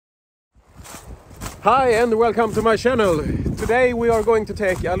Hi and welcome to my channel. Today we are going to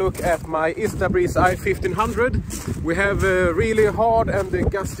take a look at my Istabreeze i1500. We have really hard and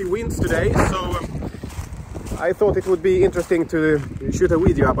gusty winds today, so I thought it would be interesting to shoot a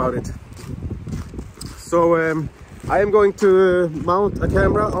video about it. So I am going to mount a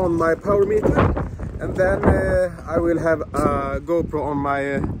camera on my power meter, and then I will have a GoPro on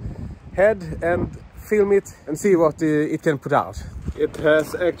my head and film it and see what it can put out. It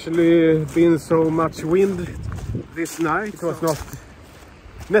has actually been so much wind this night, it was not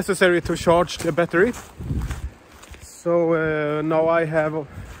necessary to charge the battery. So now I have,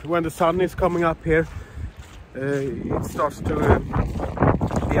 when the sun is coming up here, it starts to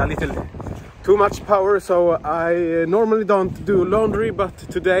be a little too much power. So I normally don't do laundry, but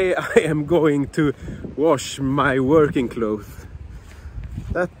today I am going to wash my working clothes.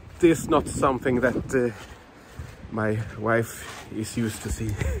 That is not something that my wife is used to see.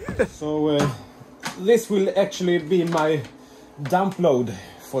 So this will actually be my dump load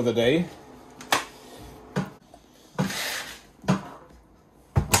for the day.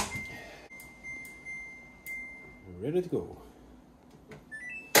 Ready to go.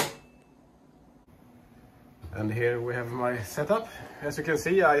 And here we have my setup. As you can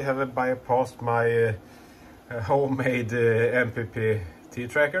see, I have bypassed my homemade MPPT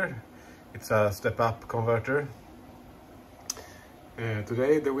tracker. It's a step-up converter.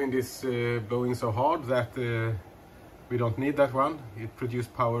 Today the wind is blowing so hard that we don't need that one. It produces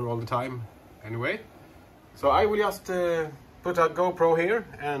power all the time anyway. So I will just put a GoPro here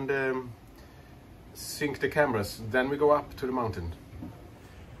and sync the cameras. Then we go up to the mountain.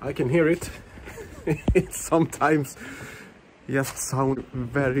 I can hear it. It sometimes just sounds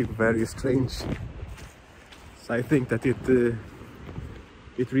very strange. So I think that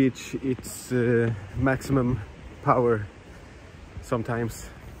it reaches its maximum power sometimes,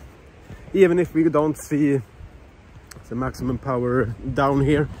 even if we don't see the maximum power down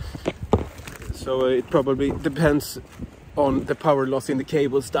here. So it probably depends on the power loss in the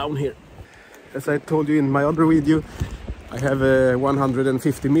cables down here. As I told you in my other video, I have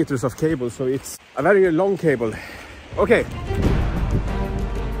 150 meters of cable, so it's a very long cable. Okay.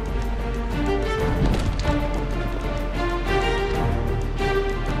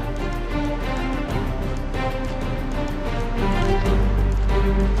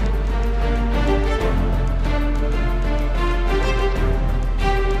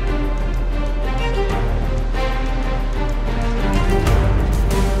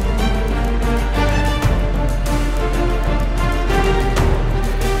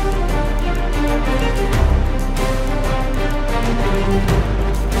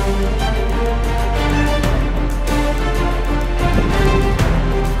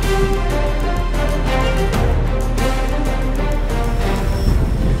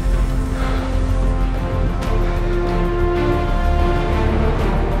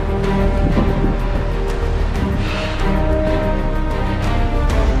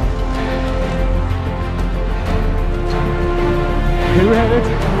 Here we have it.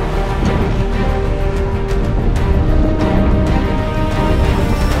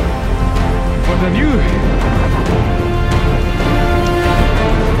 What a view!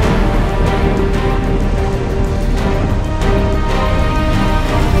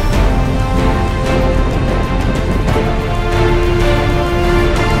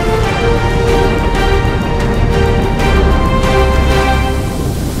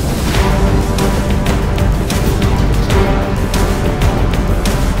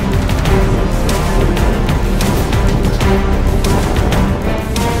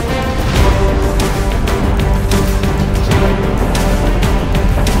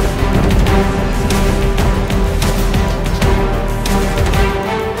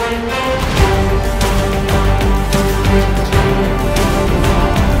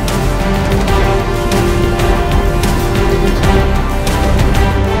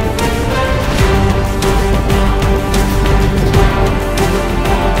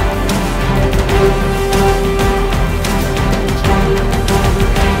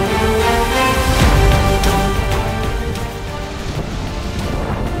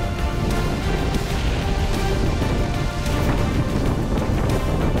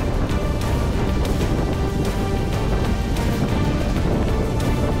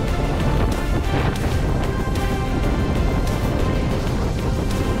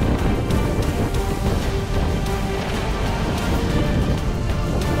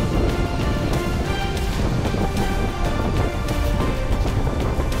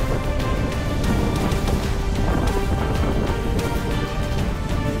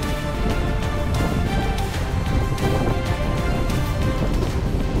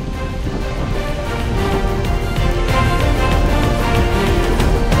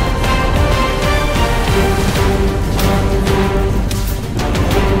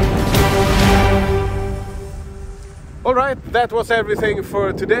 Alright, that was everything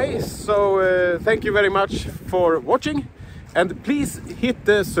for today. So thank you very much for watching. And please hit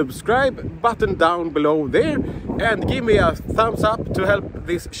the subscribe button down below there and give me a thumbs up to help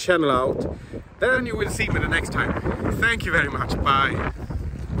this channel out. Then you will see me the next time. Thank you very much. Bye.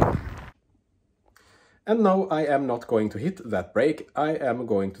 And no, I am not going to hit that brake. I am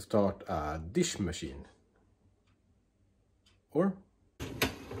going to start a dish machine. Or?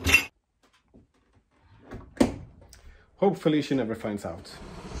 Hopefully she never finds out.